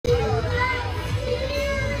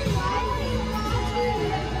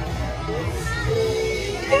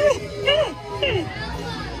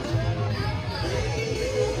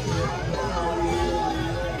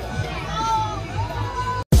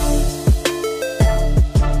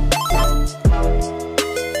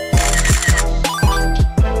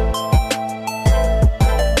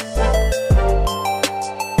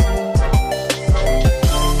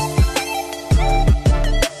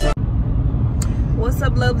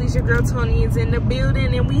Lovelies, your girl Toni is in the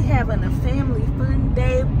building, and we having a family fun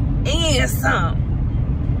day and some.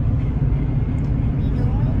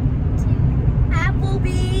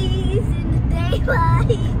 Applebee's in the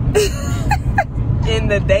daylight. In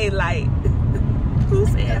the daylight. Who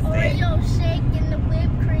says that? Oreo shake and the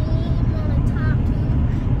whipped cream on the top.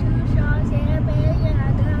 Two shots, yeah, baby, I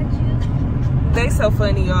got you. They so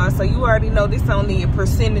funny, y'all. So you already know this only a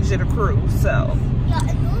percentage of the crew. So. Yeah,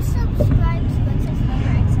 and go subscribe to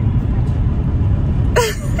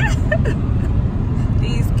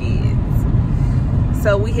These kids.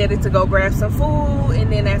 So we headed to go grab some food,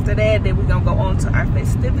 and then after that, then we're gonna go on to our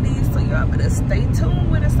festivities. So y'all better stay tuned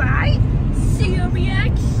with us, alright? see your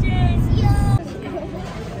reaction. Yo.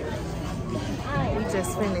 We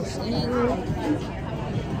just finished eating.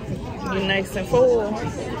 You nice and full.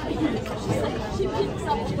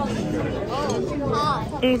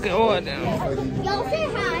 Look at all of them. Yo, say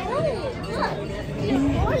hi.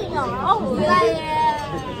 Oh, yeah.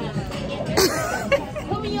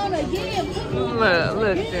 Put me on a game.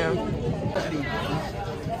 Look at them.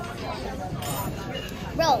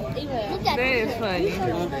 Bro, look at That is funny.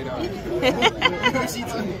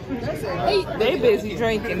 They busy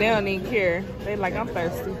drinking. They don't even care. They like, I'm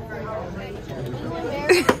thirsty.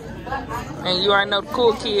 And you already know the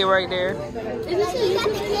cool kid right there.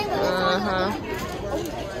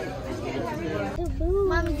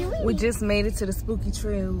 We just made it to the spooky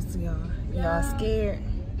trails, y'all. Y'all scared?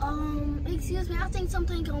 Excuse me, I think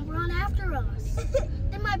something's gonna run after us.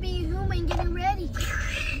 There might be a human getting ready.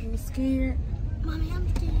 You scared? Mommy, I'm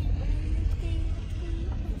scared.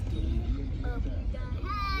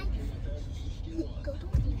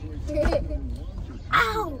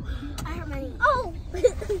 Ow! I hurt my knee. Oh!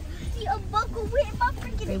 You unbuckled with my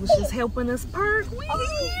freaking They was just helping us park. We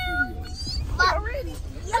already.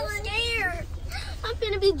 I'm scared. I'm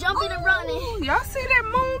finna be jumping and running. Y'all see that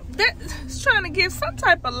moon? That's trying to give some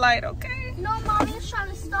type of light, okay? No, Mommy, it's trying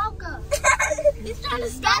to stalk us. It's trying to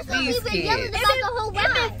stalk us. These We've been kids. yelling about the whole ride.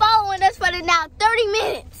 It's been following us for now 30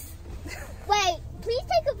 minutes. Wait, please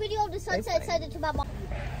take a video of the sunset, send it to my mom.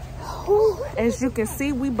 As you can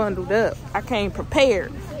see, we bundled up. I came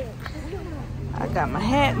prepared. I got my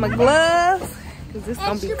hat, my gloves, because it's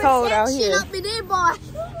going to be cold out here. Up in there, boy.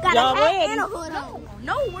 Got Y'all a hat ready? and a hood on.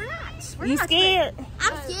 No, we're not. You scared?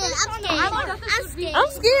 I'm scared. I'm scared. I'm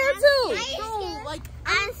scared too.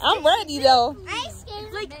 I'm ready though. I ain't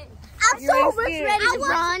scared. Like, I'm so much ready to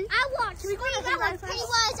run. I watched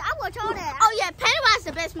Pennywise. I watch all that. Oh yeah, Pennywise is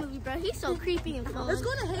the best movie, bro. He's so creepy and fun. Let's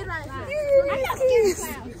go to Hayride. I'm not scared of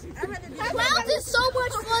clowns. Clowns is so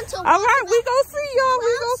much fun to watch. All right, we gonna see y'all.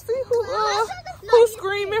 We gonna see who's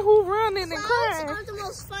screaming, who running and Clowns crying. are the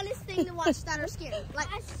most funnest thing to watch that are scary. Like,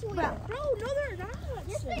 I swear. Bro, no, they're not.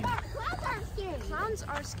 Yes, they are. Clowns aren't scary. Clowns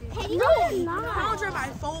are scary. Pennywise. No, not. Clowns are my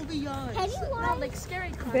phobia. Pennywise. Like scary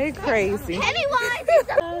clowns. They crazy. Pennywise is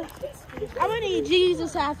I'm gonna need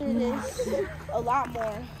Jesus after this. A lot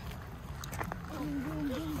more.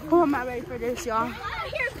 Oh, I'm not ready for this, y'all. I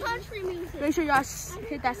hear country music. Make sure y'all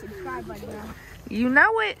hit that subscribe button now. You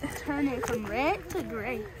know it. Turn it from red to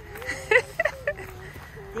gray.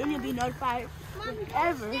 Then you'll be notified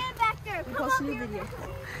whenever we post a new video.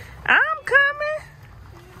 I'm coming.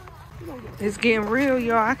 It's getting real,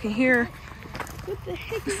 y'all. I can hear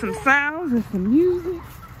some sounds and some music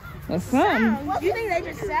or something. You think they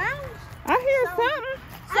just sound? I hear something.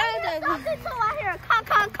 I hear a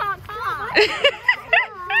con.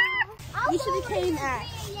 We should have came at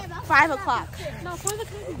 5 o'clock. No, 5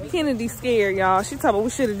 o'clock. Kennedy's scared, y'all. She talking about we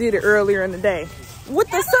should have did it earlier in the day. With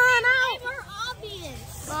the sun out. More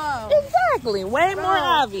obvious. Exactly. Way more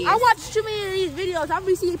obvious. I watch too many of these videos. I'll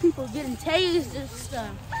be seeing people getting tased and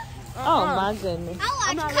stuff. Oh my goodness.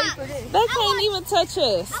 I'm not ready for this. They can't even touch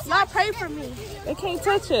us. Y'all pray for me. They can't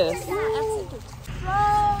touch us.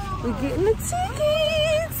 We're getting the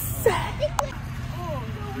tickets.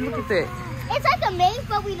 Look at that. It's like a maze,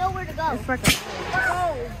 but we know where to go. It's like a...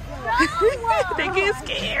 They get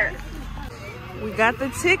scared. We got the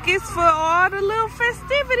tickets for all the little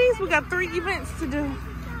festivities. We got 3 events to do.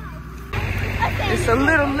 It's a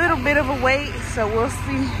little bit of a wait, so we'll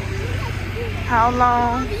see how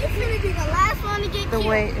long You finna be the last one to get the killed.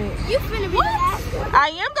 wait is. You finna be the last one. I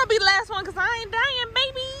am gonna be the last one because I ain't dying,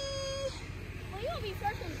 baby. Well, you gonna be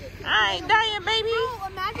first one to get killed. I ain't dying, baby. Bro,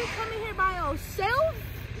 imagine coming here by yourself.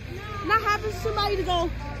 Not having somebody to go.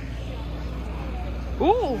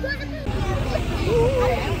 Ooh.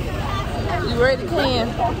 You ready, Cam?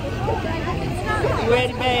 You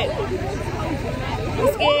ready, babe? You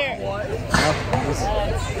scared?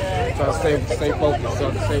 Trying to stay focused, so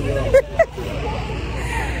to stay warm.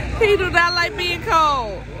 He do not like being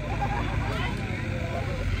cold.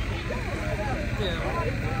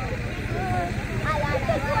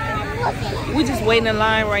 We just waiting in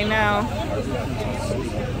line right now.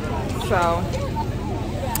 So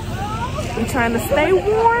we're trying to stay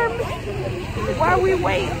warm while we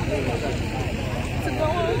wait to go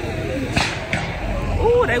on.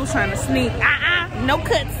 Ooh, they was trying to sneak. No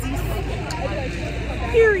cutsies.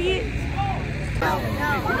 Period.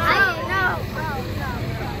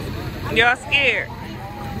 Y'all scared?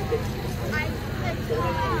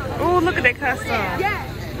 Ooh, look at that costume.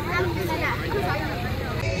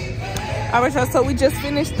 Alright, so we just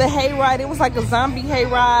finished the hayride. It was like a zombie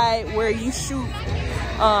hayride where you shoot,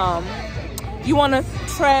 you on a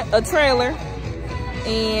trailer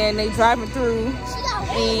and they driving through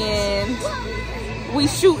and we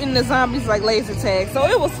shooting the zombies like laser tag. So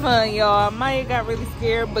it was fun, y'all. Maya got really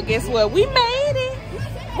scared, but guess what? We made it.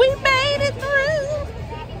 We made it through.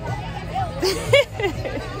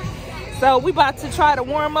 So we about to try to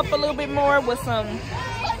warm up a little bit more with some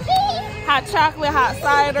hot chocolate, hot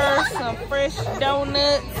cider, some fresh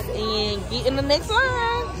donuts, and get in the next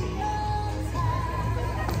line.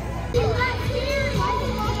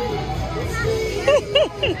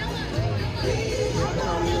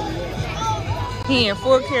 He in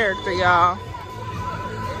full character, y'all.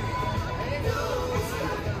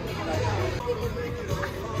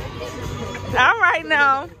 All right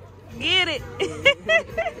now, get it.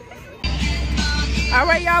 All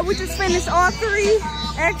right, y'all, we just finished all 3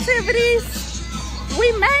 activities.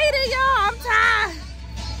 We made it, y'all. I'm tired.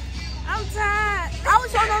 I'm tired. I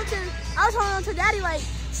was holding on to Daddy like,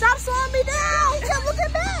 stop slowing me down. He kept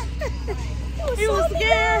looking back. He was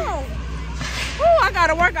scared. Oh, I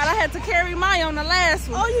gotta work out. I had to carry Maya on the last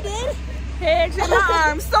one. Oh, you did? Head in my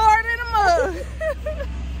arms, sword in the mud.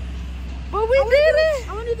 But we did it.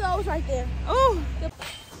 I want to do those right there. Oh.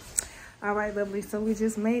 All right, lovely. So we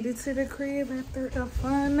just made it to the crib after a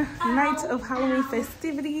fun night of Halloween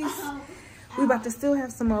festivities. We about to still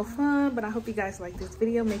have some more fun, but I hope you guys like this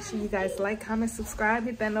video. Make sure you guys like, comment, subscribe,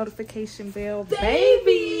 hit that notification bell,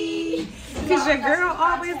 baby. Because your girl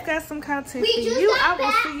always got some content for you. I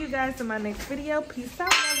will see you guys in my next video. Peace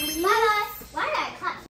out, lovely. Bye.